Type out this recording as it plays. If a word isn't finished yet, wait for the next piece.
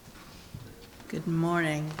Good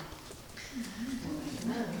morning.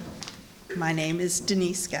 My name is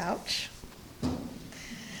Denise Gyauch.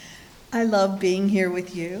 I love being here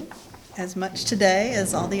with you as much today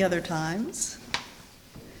as all the other times.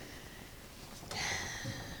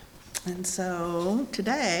 And so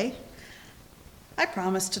today, I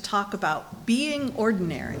promised to talk about being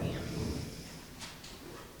ordinary.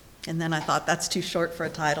 And then I thought that's too short for a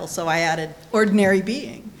title, so I added ordinary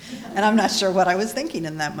being. And I'm not sure what I was thinking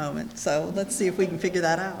in that moment, so let's see if we can figure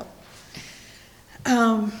that out.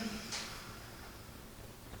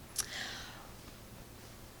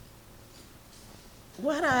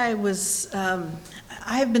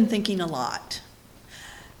 I've been thinking a lot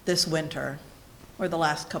this winter, or the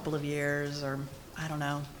last couple of years, or I don't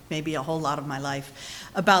know, maybe a whole lot of my life,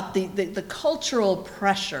 about the cultural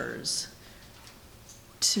pressures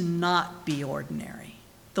to not be ordinary,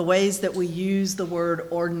 the ways that we use the word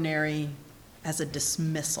ordinary as a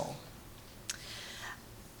dismissal.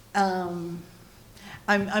 I'm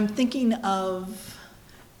thinking of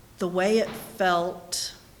the way it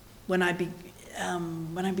felt when I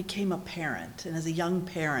became a parent, and as a young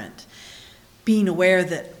parent, being aware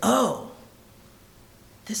that, oh,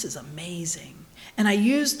 this is amazing. And I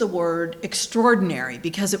used the word extraordinary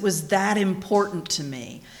because it was that important to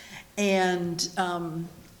me. And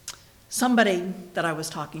somebody that I was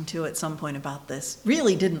talking to at some point about this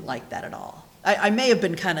really didn't like that at all. I may have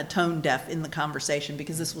been kind of tone deaf in the conversation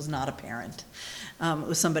because this was not a parent. It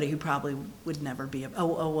was somebody who probably would never be a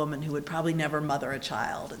woman who would probably never mother a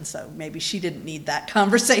child. And so maybe she didn't need that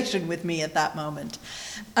conversation with me at that moment.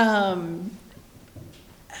 But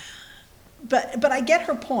I get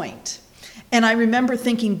her point. And I remember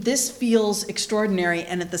thinking, this feels extraordinary,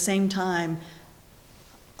 and at the same time,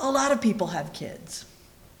 a lot of people have kids.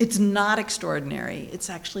 It's not extraordinary. It's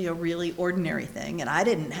actually a really ordinary thing. And I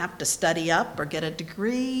didn't have to study up or get a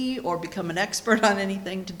degree or become an expert on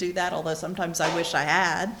anything to do that, although sometimes I wish I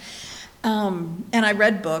had. And I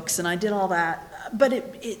read books and I did all that. But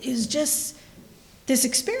it is just this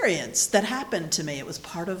experience that happened to me. It was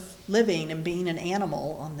part of living and being an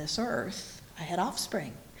animal on this earth. I had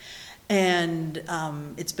offspring. And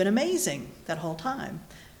it's been amazing that whole time.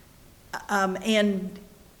 And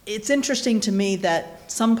it's interesting to me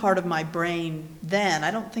that some part of my brain then, I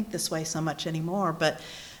don't think this way so much anymore, but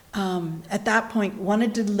at that point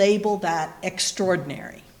wanted to label that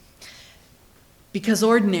extraordinary, because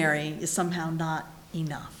ordinary is somehow not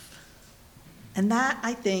enough. And that,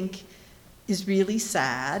 I think, is really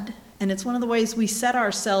sad, and it's one of the ways we set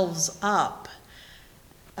ourselves up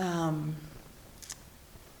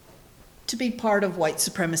to be part of white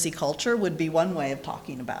supremacy culture would be one way of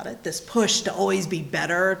talking about it. This push to always be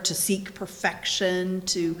better, to seek perfection,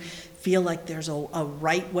 to feel like there's a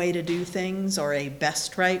right way to do things or a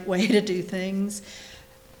best right way to do things.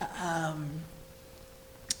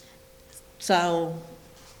 So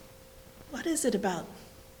what is it about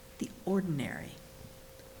the ordinary?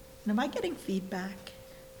 And am I getting feedback?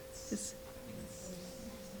 Just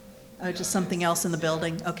something else in the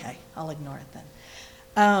building? Okay, I'll ignore it then.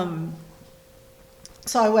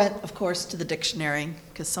 So I went, of course, to the dictionary,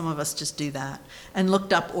 because some of us just do that, and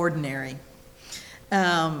looked up ordinary.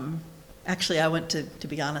 Actually, to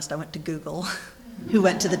be honest, I went to Google, who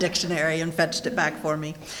went to the dictionary and fetched it back for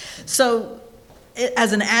me. So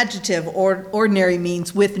as an adjective, ordinary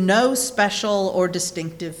means with no special or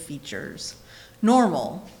distinctive features.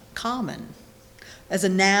 Normal, common. As a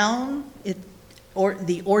noun,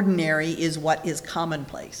 the ordinary is what is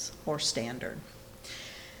commonplace or standard.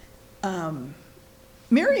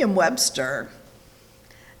 Merriam-Webster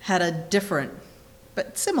had a different,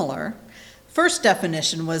 but similar, first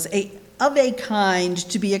definition was of a kind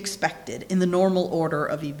to be expected in the normal order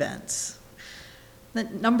of events.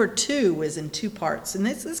 Then number 2 was in 2 parts, and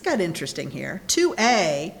this got interesting here.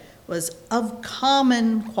 2A was of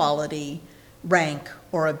common quality, rank,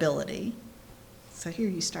 or ability. So here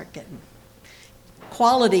you start getting,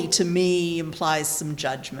 quality to me implies some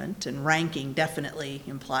judgment, and ranking definitely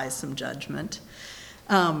implies some judgment.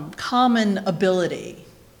 Common ability,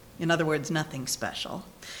 in other words, nothing special.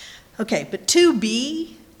 Okay, but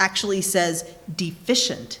 2B actually says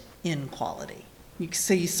deficient in quality.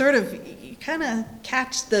 So you kind of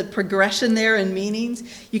catch the progression there in meanings.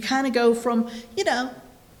 You kind of go from,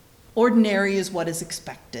 ordinary is what is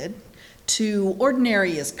expected, to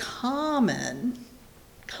ordinary is common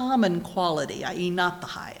quality, i.e. not the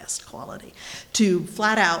highest quality, to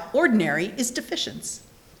flat out ordinary is deficiency.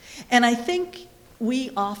 And I think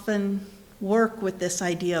we often work with this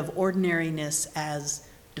idea of ordinariness as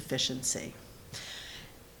deficiency.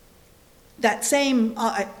 That same,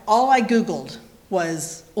 all I Googled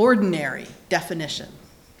was ordinary definition,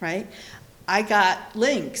 right? I got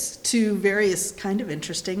links to various kind of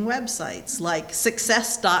interesting websites like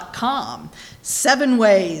success.com, 7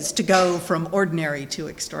 ways to go from ordinary to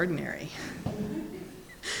extraordinary.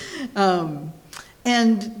 And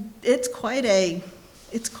it's quite a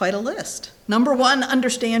list. Number 1,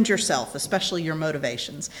 understand yourself, especially your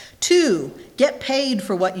motivations. 2, get paid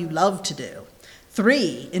for what you love to do.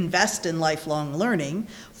 3, invest in lifelong learning.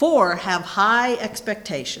 4, have high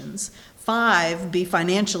expectations. 5, be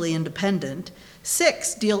financially independent.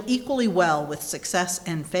 6, deal equally well with success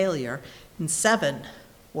and failure. And 7,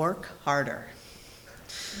 work harder.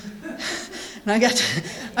 And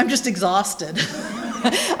I'm just exhausted.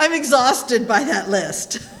 I'm exhausted by that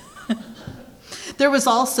list. There was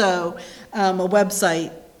also a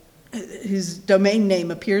website whose domain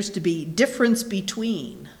name appears to be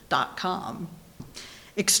differencebetween.com.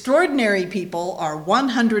 Extraordinary people are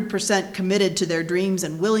 100% committed to their dreams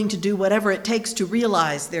and willing to do whatever it takes to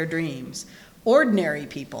realize their dreams. Ordinary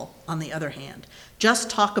people, on the other hand, just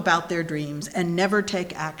talk about their dreams and never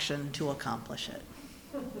take action to accomplish it.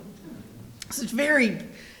 So it's very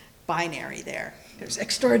binary there. There's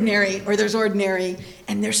extraordinary or there's ordinary,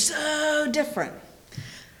 and they're so different,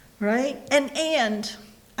 right? And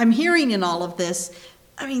I'm hearing in all of this,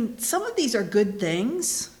 I mean, some of these are good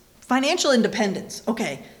things. Financial independence,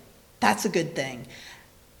 okay, that's a good thing.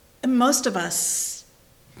 And most of us,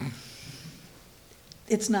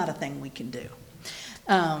 it's not a thing we can do.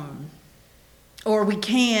 Or we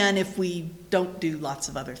can if we don't do lots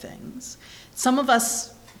of other things. Some of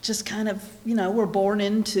us just kind of, we're born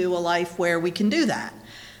into a life where we can do that.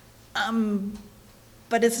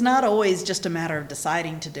 But it's not always just a matter of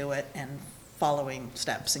deciding to do it and following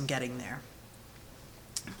steps and getting there.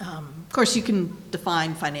 Of course, you can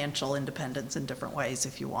define financial independence in different ways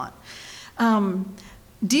if you want.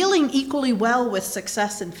 Dealing equally well with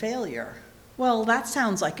success and failure. Well, that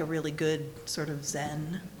sounds like a really good sort of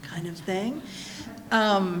Zen kind of thing.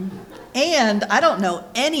 And I don't know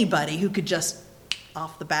anybody who could just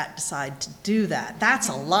off the bat decide to do that. That's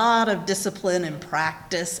a lot of discipline and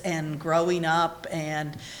practice and growing up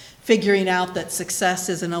and figuring out that success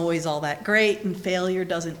isn't always all that great and failure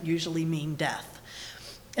doesn't usually mean death.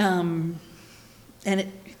 And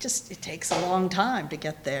it takes a long time to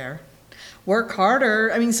get there. Work harder.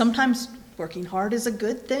 I mean, sometimes working hard is a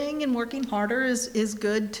good thing, and working harder is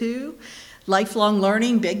good too. Lifelong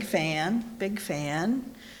learning, big fan.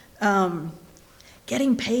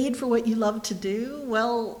 Getting paid for what you love to do,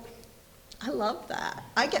 well, I love that.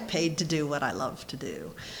 I get paid to do what I love to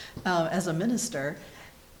do as a minister.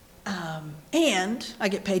 And I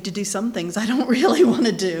get paid to do some things I don't really want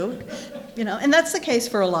to do, and that's the case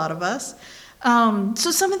for a lot of us.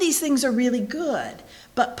 So some of these things are really good,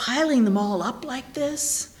 but piling them all up like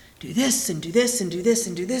this, do this and do this and do this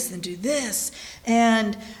and do this and do this,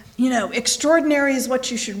 and extraordinary is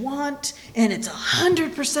what you should want, and it's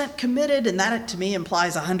 100% committed, and that to me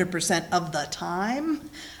implies 100% of the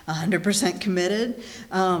time, 100% committed,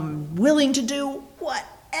 willing to do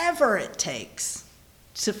whatever it takes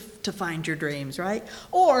to find your dreams, right?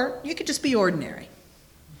 Or you could just be ordinary.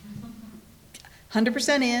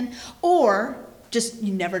 100% in, or just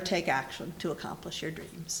you never take action to accomplish your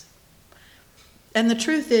dreams. And the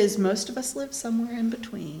truth is, most of us live somewhere in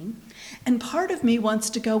between. And part of me wants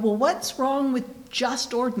to go, well, what's wrong with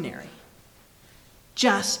just ordinary?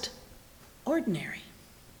 Just ordinary.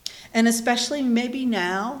 And especially maybe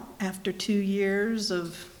now, after 2 years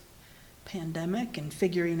of pandemic and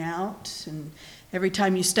figuring out, and every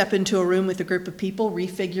time you step into a room with a group of people,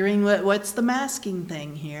 refiguring what's the masking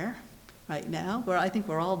thing here right now. I think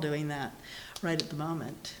we're all doing that right at the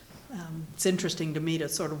moment. It's interesting to me to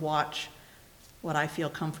sort of watch what I feel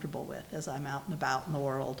comfortable with as I'm out and about in the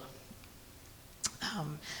world.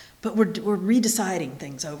 But we're redeciding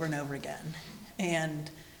things over and over again. And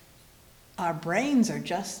our brains are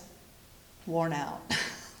just worn out.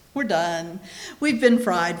 We're done. We've been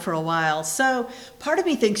fried for a while. So part of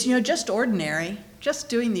me thinks, just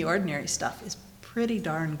doing the ordinary stuff is pretty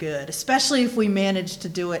darn good, especially if we manage to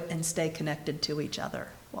do it and stay connected to each other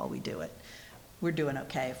while we do it. We're doing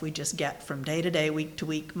okay if we just get from day to day, week to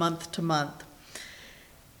week, month to month.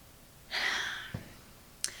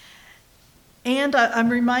 And I'm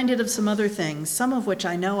reminded of some other things, some of which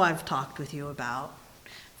I know I've talked with you about.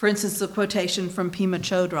 For instance, the quotation from Pema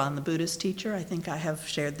Chodron, the Buddhist teacher. I think I have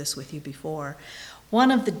shared this with you before. One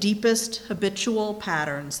of the deepest habitual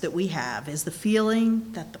patterns that we have is the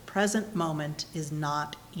feeling that the present moment is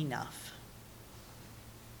not enough.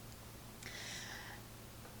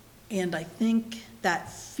 And I think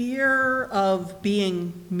that fear of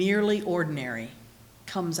being merely ordinary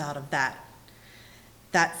comes out of that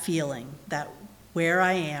feeling, that where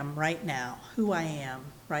I am right now, who I am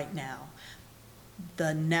right now,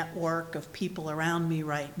 the network of people around me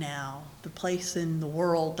right now, the place in the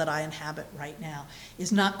world that I inhabit right now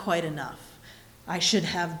is not quite enough. I should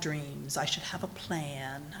have dreams. I should have a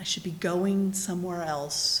plan. I should be going somewhere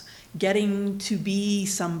else, getting to be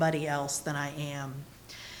somebody else than I am.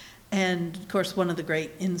 And of course, one of the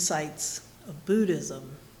great insights of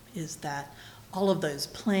Buddhism is that all of those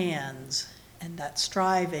plans and that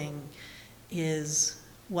striving is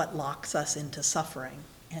what locks us into suffering,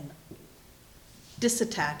 and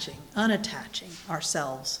disattaching, unattaching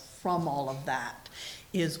ourselves from all of that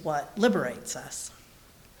is what liberates us.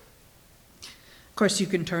 Of course, you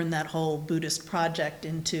can turn that whole Buddhist project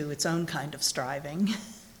into its own kind of striving.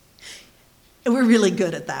 And we're really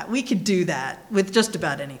good at that. We could do that with just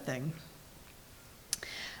about anything.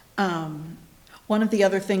 One of the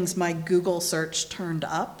other things my Google search turned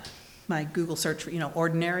up, my Google search for,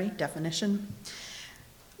 ordinary definition,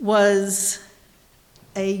 was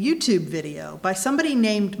a YouTube video by somebody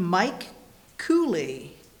named Mike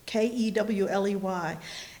Cooley, Kewley,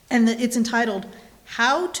 and it's entitled,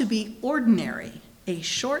 How to Be Ordinary, a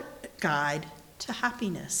Short Guide to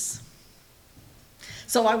Happiness.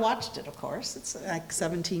 So I watched it, of course. It's like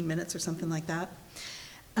 17 minutes or something like that.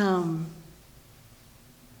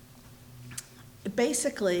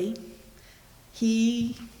 Basically,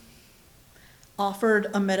 he offered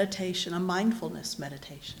a meditation, a mindfulness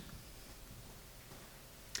meditation.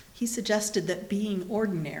 He suggested that being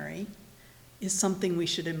ordinary is something we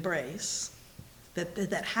should embrace,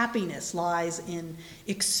 that happiness lies in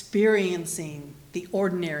experiencing the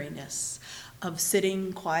ordinariness of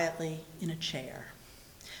sitting quietly in a chair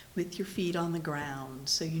with your feet on the ground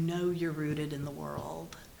so you know you're rooted in the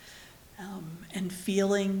world, and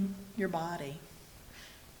feeling your body,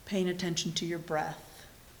 paying attention to your breath,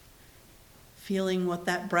 feeling what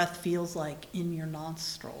that breath feels like in your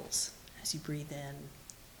nostrils as you breathe in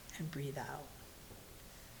and breathe out.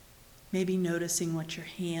 Maybe noticing what your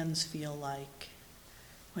hands feel like,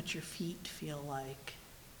 what your feet feel like,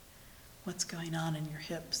 what's going on in your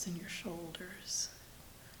hips and your shoulders.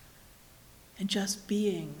 And just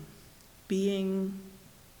being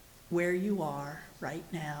where you are right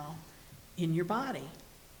now in your body.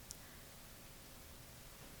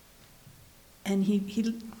 And he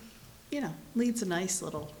leads a nice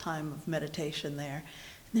little time of meditation there.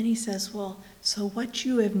 And then he says, well, so what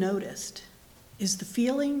you have noticed is the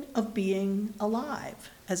feeling of being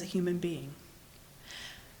alive as a human being.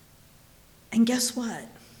 And guess what?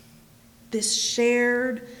 This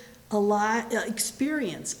shared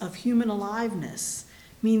experience of human aliveness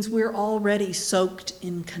means we're already soaked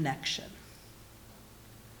in connection.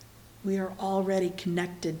 We are already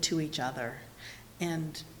connected to each other.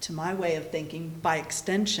 And to my way of thinking, by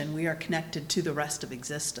extension, we are connected to the rest of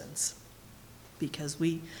existence. Because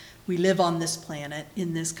we live on this planet,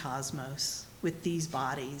 in this cosmos, with these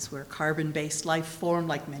bodies. We're a carbon-based life form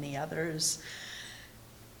like many others.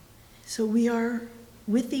 So we are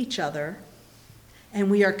with each other, and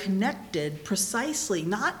we are connected precisely,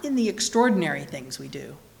 not in the extraordinary things we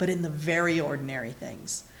do, but in the very ordinary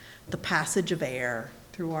things. The passage of air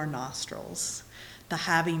through our nostrils, the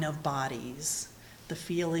having of bodies, the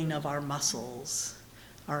feeling of our muscles,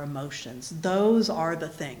 our emotions. Those are the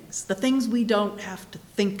things we don't have to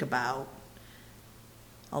think about.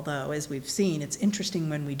 Although, as we've seen, it's interesting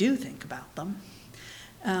when we do think about them.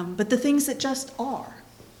 But the things that just are.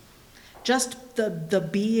 Just the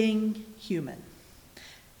being human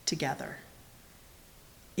together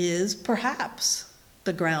is perhaps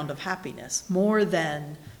the ground of happiness, more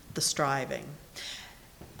than the striving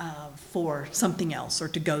for something else, or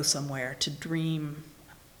to go somewhere, to dream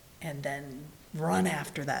and then run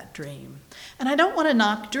after that dream. And I don't want to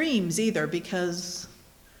knock dreams either, because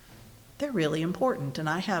they're really important, and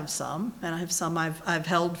I have some I've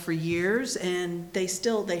held for years, and they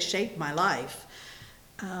shape my life.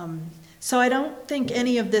 So I don't think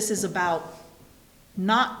any of this is about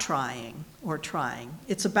not trying or trying.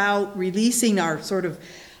 It's about releasing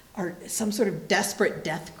some sort of desperate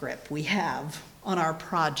death grip we have on our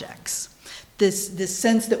projects. This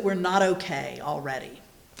sense that we're not okay already.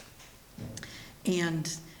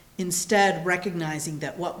 And instead recognizing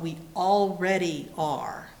that what we already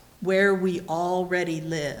are, where we already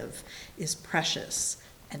live, is precious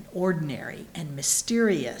and ordinary and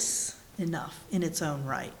mysterious enough in its own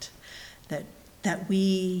right. That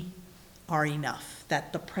we are enough,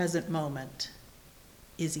 that the present moment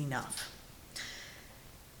is enough.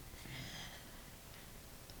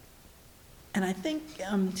 And I think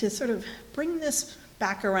to sort of bring this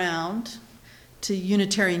back around to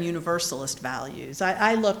Unitarian Universalist values,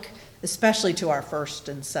 I look especially to our first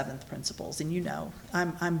and seventh principles. And you know,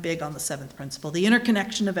 I'm big on the seventh principle, the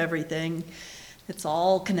interconnection of everything. It's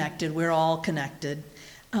all connected, we're all connected.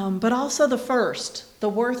 But also the first, the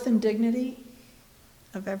worth and dignity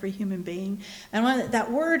of every human being. And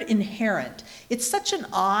that word inherent, it's such an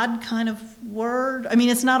odd kind of word. I mean,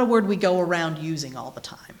 it's not a word we go around using all the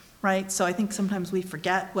time, right? So I think sometimes we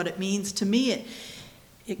forget what it means. To me,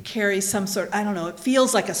 it carries some sort, I don't know, it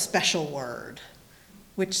feels like a special word,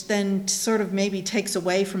 which then sort of maybe takes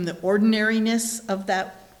away from the ordinariness of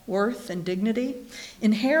that worth and dignity.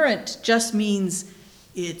 Inherent just means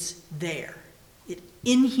it's there. It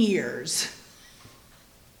inheres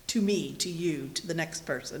to me, to you, to the next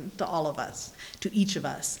person, to all of us, to each of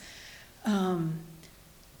us.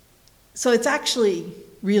 So it's actually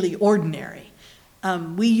really ordinary.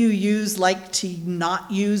 We like to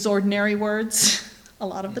not use ordinary words a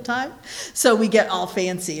lot of the time. So we get all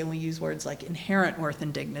fancy and we use words like inherent worth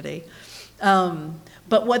and dignity.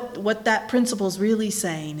 But what that principle is really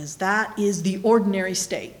saying is that is the ordinary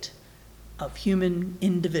state of human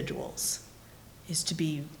individuals, is to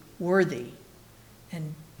be worthy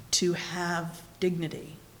and to have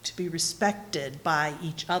dignity, to be respected by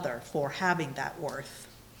each other for having that worth,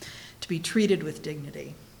 to be treated with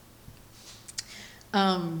dignity.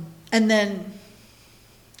 And then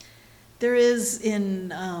there is in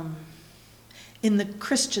the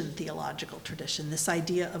Christian theological tradition this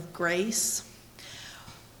idea of grace,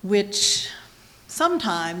 which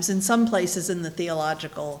sometimes in some places in the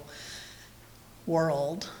theological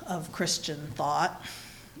world of Christian thought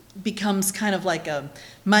becomes kind of like a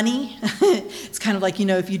money. It's kind of like,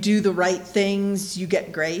 if you do the right things, you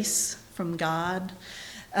get grace from God.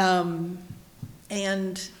 And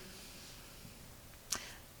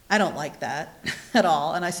I don't like that at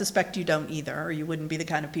all, and I suspect you don't either, or you wouldn't be the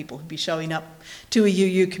kind of people who'd be showing up to a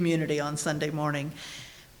UU community on Sunday morning.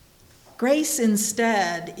 Grace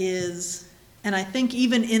instead is, and I think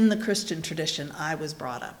even in the Christian tradition I was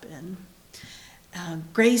brought up in,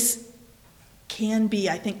 grace can be,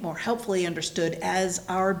 I think, more helpfully understood as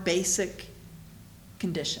our basic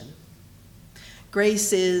condition.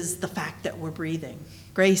 Grace is the fact that we're breathing.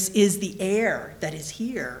 Grace is the air that is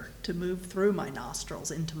here to move through my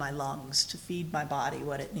nostrils into my lungs, to feed my body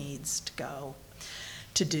what it needs to go,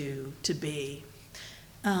 to do, to be.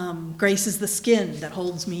 Grace is the skin that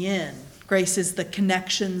holds me in. Grace is the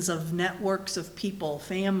connections of networks of people,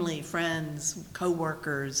 family, friends,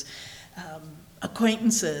 coworkers,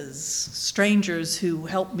 acquaintances, strangers who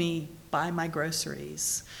help me buy my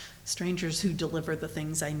groceries, strangers who deliver the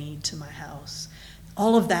things I need to my house.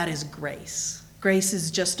 All of that is grace. Grace is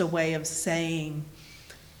just a way of saying,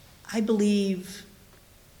 I believe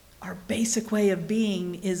our basic way of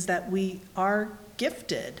being is that we are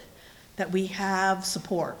gifted, that we have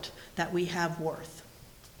support, that we have worth.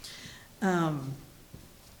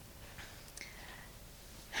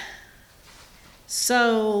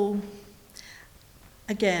 So,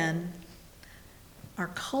 again, our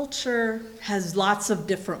culture has lots of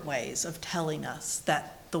different ways of telling us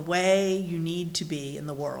that the way you need to be in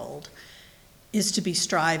the world is to be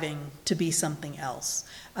striving to be something else.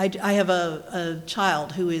 I have a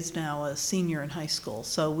child who is now a senior in high school,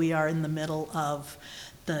 so we are in the middle of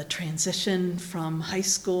the transition from high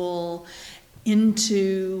school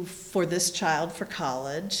into, for this child, for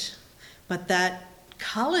college. But that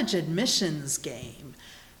college admissions game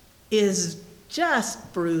is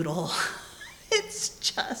just brutal. It's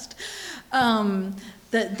just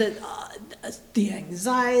the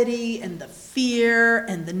anxiety and the fear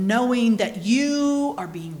and the knowing that you are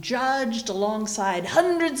being judged alongside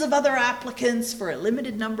hundreds of other applicants for a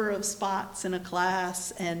limited number of spots in a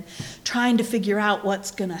class, and trying to figure out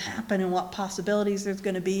what's going to happen and what possibilities there's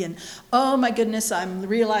going to be. And oh my goodness, I'm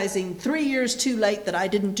realizing 3 years too late that I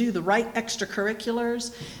didn't do the right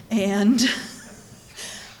extracurriculars. And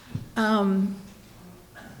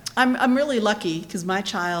I'm really lucky because my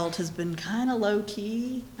child has been kind of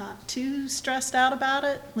low-key, not too stressed out about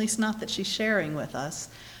it, at least not that she's sharing with us.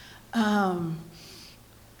 And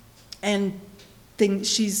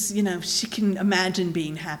she's, she can imagine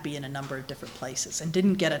being happy in a number of different places and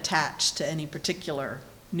didn't get attached to any particular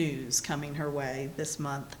news coming her way this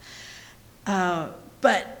month.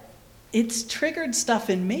 But it's triggered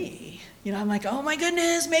stuff in me. I'm like, oh my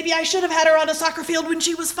goodness, maybe I should have had her on a soccer field when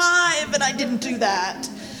she was 5, and I didn't do that.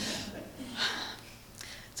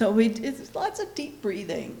 So it's lots of deep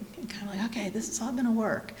breathing and kind of like, okay, this is all going to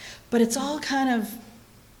work. But it's all kind of,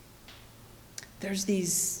 there's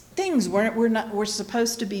these things where we're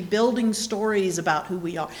supposed to be building stories about who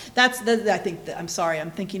we are. I'm sorry, I'm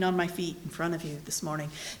thinking on my feet in front of you this morning.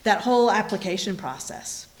 That whole application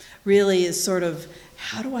process really is sort of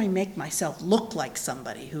how do I make myself look like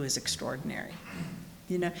somebody who is extraordinary?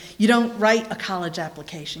 You know, you don't write a college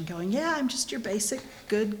application going, yeah, I'm just your basic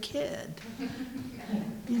good kid.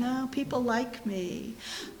 You know, people like me.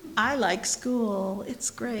 I like school. It's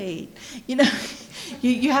great. You know,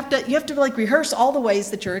 you have to like rehearse all the ways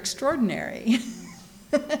that you're extraordinary.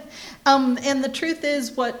 And the truth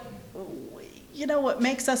is, what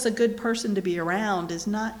makes us a good person to be around is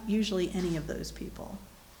not usually any of those people.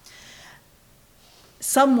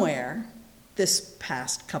 Somewhere this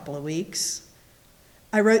past couple of weeks,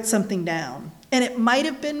 I wrote something down, and it might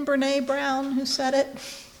have been Brene Brown who said it.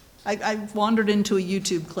 I wandered into a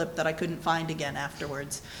YouTube clip that I couldn't find again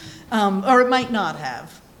afterwards, or it might not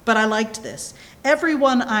have, but I liked this.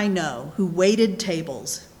 Everyone I know who waited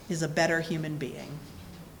tables is a better human being.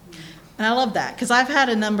 And I love that, because I've had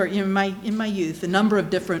a number, in my youth, a number of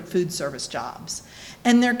different food service jobs,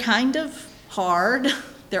 and they're kind of hard.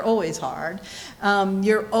 They're always hard.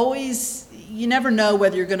 You never know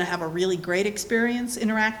whether you're going to have a really great experience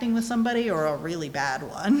interacting with somebody or a really bad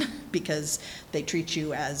one, because they treat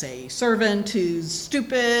you as a servant who's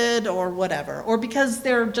stupid or whatever, or because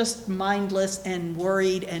they're just mindless and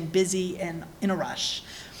worried and busy and in a rush.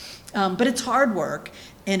 But it's hard work,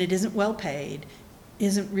 and it isn't well paid,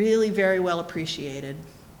 isn't really very well appreciated,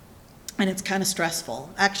 and it's kind of stressful.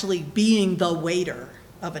 Actually, being the waiter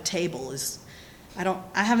of a table is,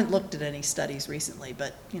 I haven't looked at any studies recently,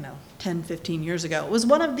 but 10, 15 years ago, it was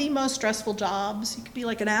one of the most stressful jobs. You could be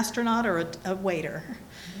like an astronaut or a waiter.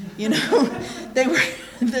 Those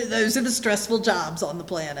are the stressful jobs on the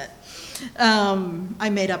planet. I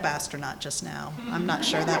made up astronaut just now. I'm not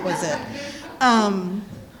sure that was it.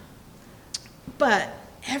 But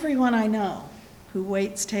everyone I know who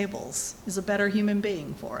waits tables is a better human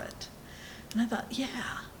being for it. And I thought,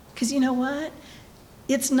 yeah, because you know what?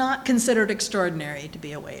 It's not considered extraordinary to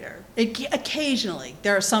be a waiter. Occasionally,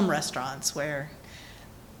 there are some restaurants where,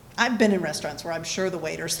 I've been in restaurants where I'm sure the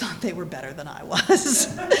waiters thought they were better than I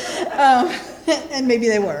was. And maybe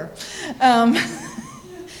they were.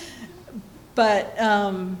 But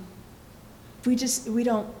we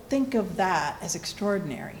don't think of that as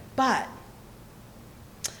extraordinary. But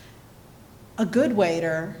a good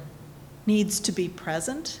waiter needs to be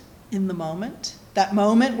present in the moment. That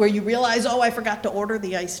moment where you realize, oh, I forgot to order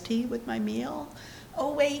the iced tea with my meal.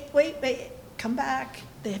 Oh, wait, come back.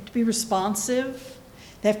 They have to be responsive.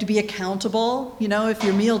 They have to be accountable. If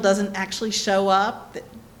your meal doesn't actually show up,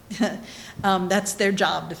 that's their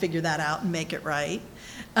job to figure that out and make it right.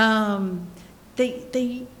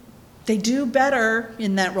 They do better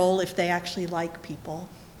in that role if they actually like people,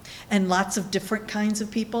 and lots of different kinds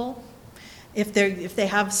of people. If they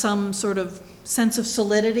have some sort of sense of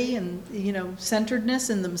solidity and centeredness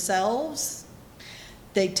in themselves,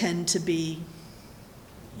 they tend to be,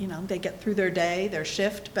 they get through their day, their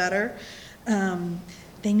shift better.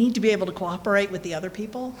 They need to be able to cooperate with the other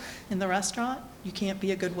people in the restaurant. You can't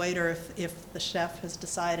be a good waiter if the chef has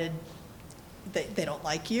decided they don't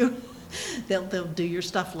like you. They'll do your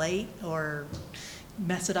stuff late or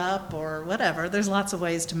mess it up or whatever. There's lots of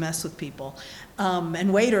ways to mess with people.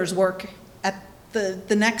 And waiters work at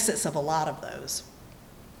the nexus of a lot of those.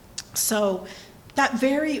 So that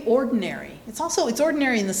very ordinary, it's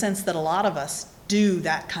ordinary in the sense that a lot of us do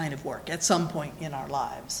that kind of work at some point in our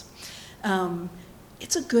lives.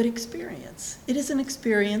 It's a good experience. It is an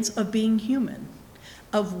experience of being human,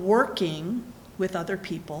 of working with other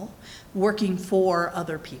people, working for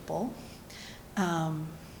other people,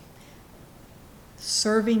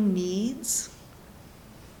 serving needs.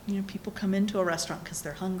 People come into a restaurant because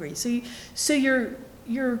they're hungry. So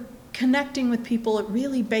you're connecting with people at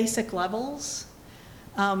really basic levels.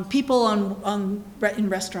 People in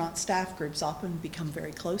restaurant staff groups often become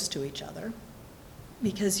very close to each other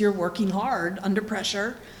because you're working hard under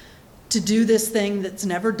pressure to do this thing that's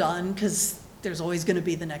never done because there's always going to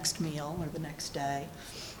be the next meal or the next day.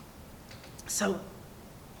 So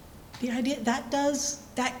the idea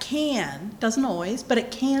doesn't always, but it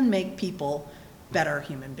can make people better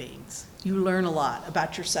human beings. You learn a lot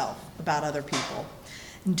about yourself, about other people,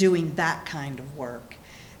 in doing that kind of work.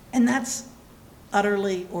 And that's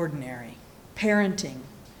utterly ordinary. Parenting,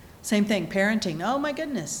 same thing, parenting. Oh my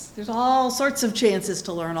goodness, there's all sorts of chances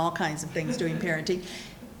to learn all kinds of things doing parenting.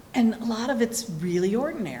 And a lot of it's really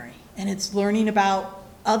ordinary. And it's learning about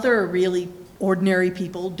other really ordinary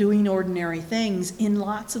people doing ordinary things in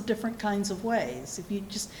lots of different kinds of ways. If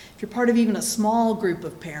you're part of even a small group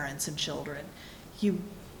of parents and children, you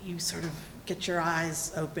sort of get your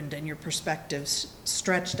eyes opened and your perspectives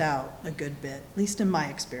stretched out a good bit, at least in my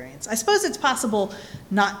experience. I suppose it's possible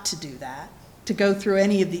not to do that. to go through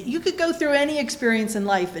any of the, you could go through any experience in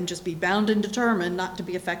life and just be bound and determined not to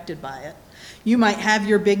be affected by it. You might have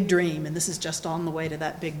your big dream, and this is just on the way to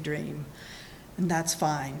that big dream, and that's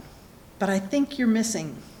fine. But I think you're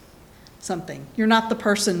missing something. You're not the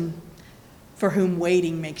person for whom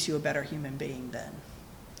waiting makes you a better human being then.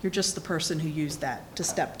 You're just the person who used that to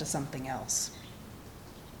step to something else.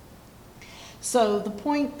 So the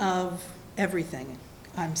point of everything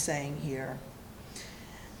I'm saying here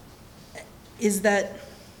is that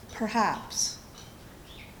perhaps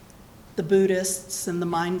the Buddhists and the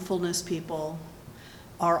mindfulness people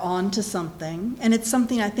are on to something, and it's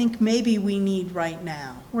something I think maybe we need right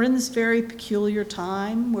now. We're in this very peculiar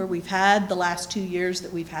time where we've had the last 2 years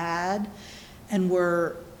that we've had, and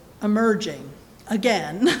we're emerging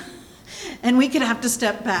again. And we could have to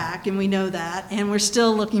step back, and we know that, and we're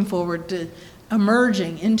still looking forward to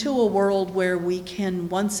emerging into a world where we can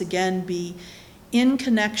once again be in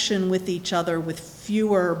connection with each other with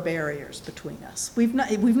fewer barriers between us. We've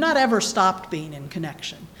not ever stopped being in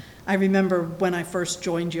connection. I remember when I first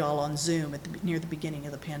joined you all on Zoom near the beginning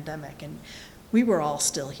of the pandemic, and we were all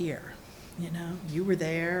still here. You know, you were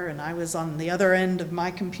there, and I was on the other end of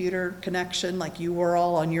my computer connection, like you were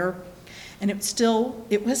all on your, and it was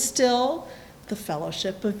still the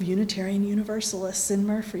Fellowship of Unitarian Universalists in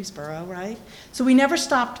Murfreesboro, right? So we never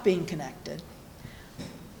stopped being connected.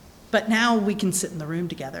 But now we can sit in the room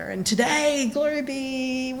together, and today, glory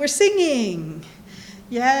be, we're singing.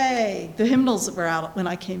 Yay. The hymnals were out when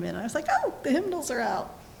I came in. I was like, oh, the hymnals are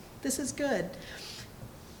out. This is good.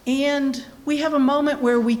 And we have a moment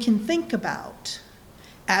where we can think about,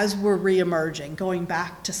 as we're reemerging, going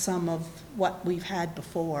back to some of what we've had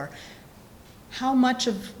before, how much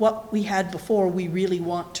of what we had before we really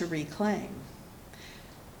want to reclaim,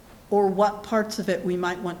 or what parts of it we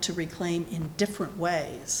might want to reclaim in different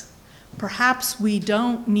ways. Perhaps we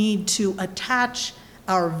don't need to attach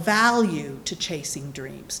our value to chasing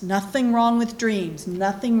dreams. Nothing wrong with dreams,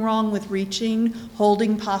 nothing wrong with reaching,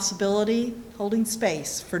 holding possibility, holding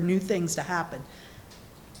space for new things to happen.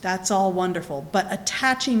 That's all wonderful. But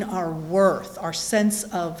attaching our worth, our sense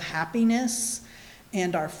of happiness,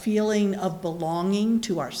 and our feeling of belonging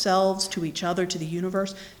to ourselves, to each other, to the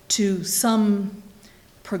universe, to some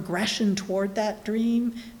progression toward that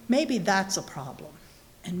dream, maybe that's a problem.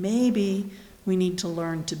 And maybe we need to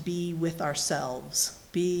learn to be with ourselves,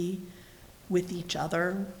 be with each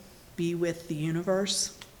other, be with the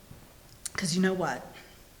universe. Because you know what?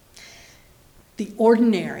 The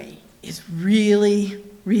ordinary is really,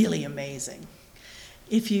 really amazing.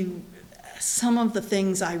 Some of the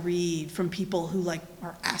things I read from people who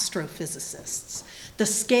are astrophysicists, the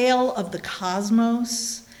scale of the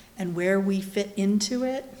cosmos and where we fit into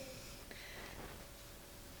it,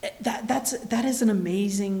 that is an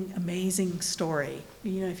amazing, amazing story.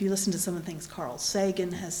 You know, if you listen to some of the things Carl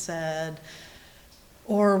Sagan has said,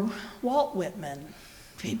 or Walt Whitman,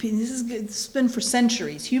 this has been for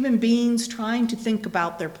centuries, human beings trying to think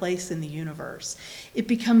about their place in the universe. It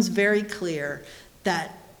becomes very clear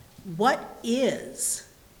that what is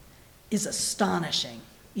astonishing.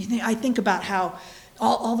 I think about how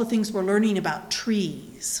all the things we're learning about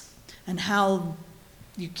trees, and how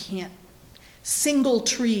single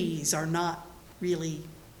trees are not really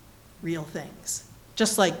real things,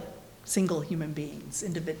 just like single human beings,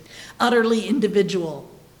 utterly individual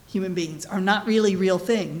human beings are not really real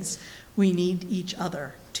things. We need each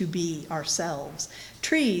other to be ourselves.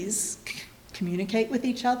 Trees communicate with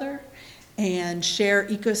each other and share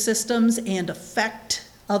ecosystems and affect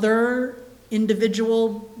other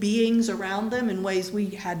individual beings around them in ways we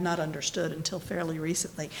had not understood until fairly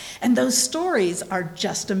recently. And those stories are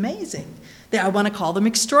just amazing. I want to call them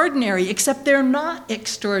extraordinary, except they're not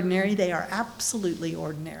extraordinary. They are absolutely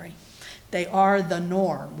ordinary. They are the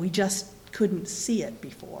norm. We just couldn't see it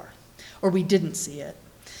before, or we didn't see it.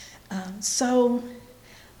 So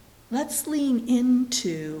let's lean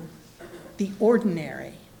into the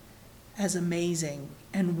ordinary as amazing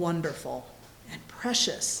and wonderful and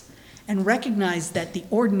precious, and recognize that the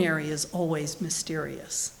ordinary is always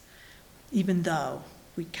mysterious, even though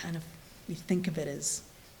we think of it as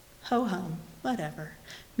ho-hum, whatever.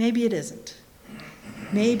 Maybe it isn't.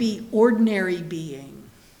 Maybe ordinary being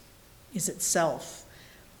is itself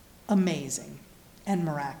amazing and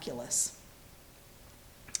miraculous.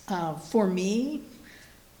 For me,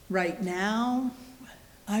 right now,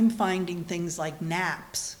 I'm finding things like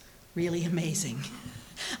naps really amazing.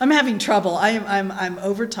 I'm having trouble. I'm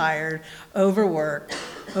overtired, overworked,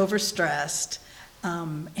 overstressed,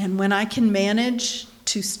 and when I can manage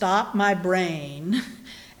to stop my brain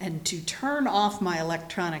and to turn off my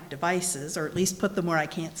electronic devices, or at least put them where I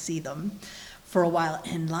can't see them, for a while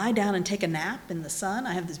and lie down and take a nap in the sun.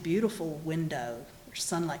 I have this beautiful window where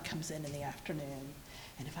sunlight comes in the afternoon.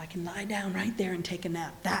 And if I can lie down right there and take a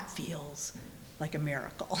nap, that feels like a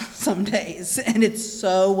miracle some days. And it's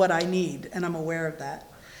so what I need, and I'm aware of that.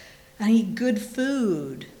 I eat good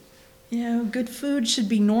food. Good food should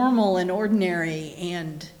be normal and ordinary,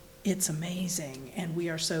 and it's amazing. And we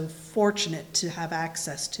are so fortunate to have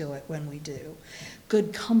access to it when we do.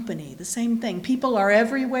 Good company, the same thing. People are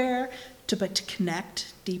everywhere, but to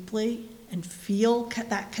connect deeply and feel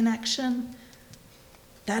that connection,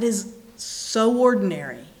 that is so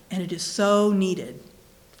ordinary, and it is so needed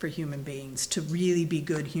for human beings to really be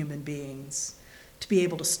good human beings, to be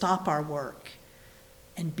able to stop our work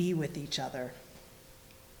and be with each other,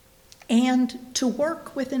 and to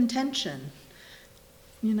work with intention,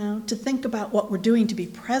 to think about what we're doing, to be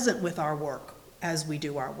present with our work as we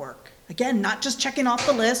do our work. Again, not just checking off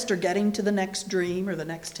the list or getting to the next dream or the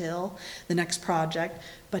next hill, the next project,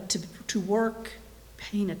 but to work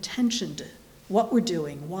paying attention to what we're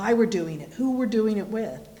doing, why we're doing it, who we're doing it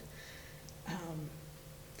with.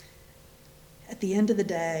 At the end of the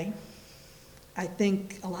day, I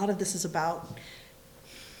think a lot of this is about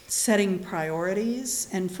setting priorities.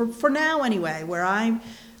 And for now anyway, where I'm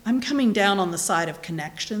coming down on the side of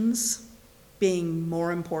connections being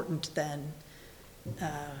more important than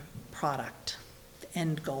product, the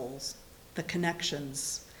end goals, the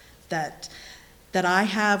connections that I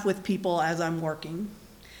have with people as I'm working,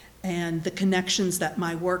 and the connections that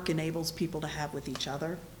my work enables people to have with each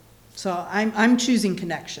other. So I'm choosing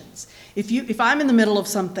connections. If I'm in the middle of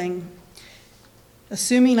something,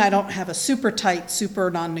 assuming I don't have a super tight, super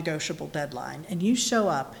non-negotiable deadline, and you show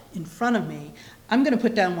up in front of me, I'm going to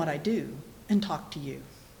put down what I do and talk to you.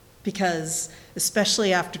 Because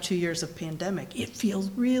especially after 2 years of pandemic, it feels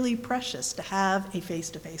really precious to have a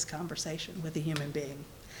face-to-face conversation with a human being.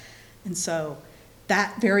 And so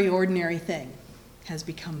that very ordinary thing has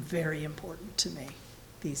become very important to me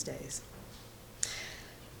these days.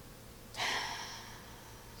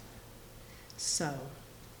 So,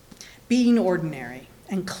 being ordinary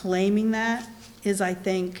and claiming that is, I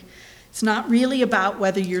think, it's not really about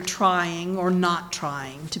whether you're trying or not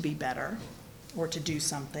trying to be better or to do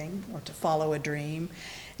something or to follow a dream.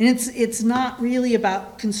 And it's not really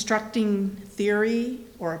about constructing theory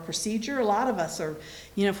or a procedure. A lot of us are,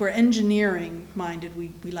 if we're engineering minded,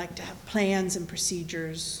 we like to have plans and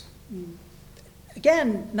procedures.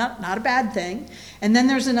 Again, not a bad thing. And then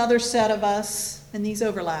there's another set of us, and these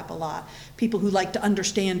overlap a lot, people who like to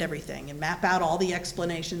understand everything and map out all the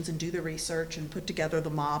explanations and do the research and put together the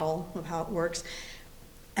model of how it works.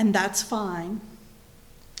 And that's fine.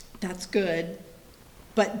 That's good.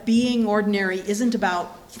 But being ordinary isn't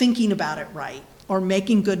about thinking about it right or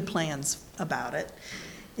making good plans about it.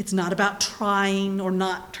 It's not about trying or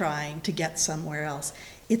not trying to get somewhere else.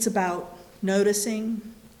 It's about noticing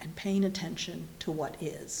and paying attention to what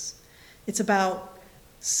is. It's about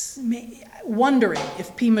wondering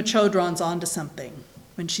if Pema Chodron's onto something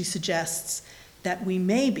when she suggests that we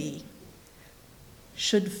maybe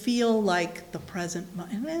should feel like the present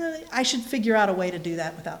moment. I should figure out a way to do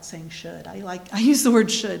that without saying should. I use the word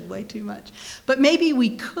should way too much. But maybe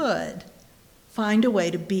we could find a way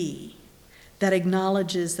to be that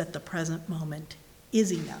acknowledges that the present moment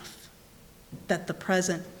is enough, that the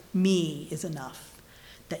present me is enough,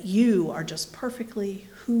 that you are just perfectly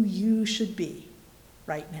who you should be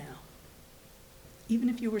right now. Even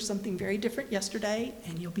if you were something very different yesterday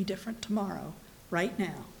and you'll be different tomorrow, right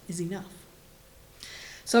now is enough.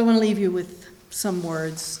 So I want to leave you with some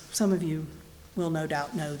words. Some of you will no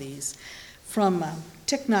doubt know these. From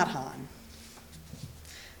Thich Nhat Hanh,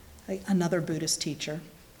 another Buddhist teacher.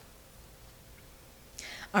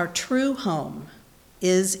 Our true home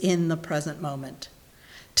is in the present moment.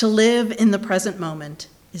 To live in the present moment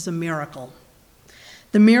is a miracle.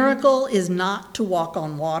 The miracle is not to walk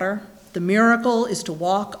on water. The miracle is to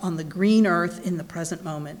walk on the green earth in the present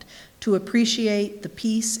moment, to appreciate the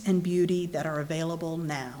peace and beauty that are available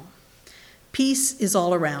now. Peace is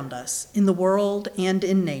all around us, in the world and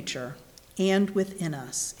in nature, and within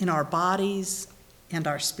us, in our bodies and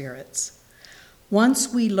our spirits.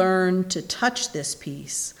 Once we learn to touch this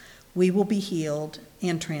peace, we will be healed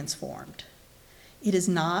and transformed. It is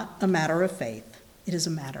not a matter of faith, it is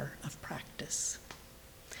a matter of practice.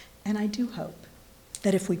 And I do hope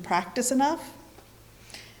that if we practice enough,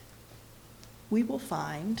 we will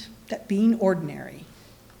find that being ordinary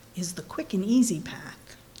is the quick and easy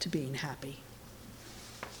path to being happy.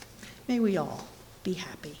 May we all be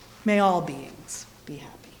happy. May all beings be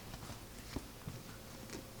happy.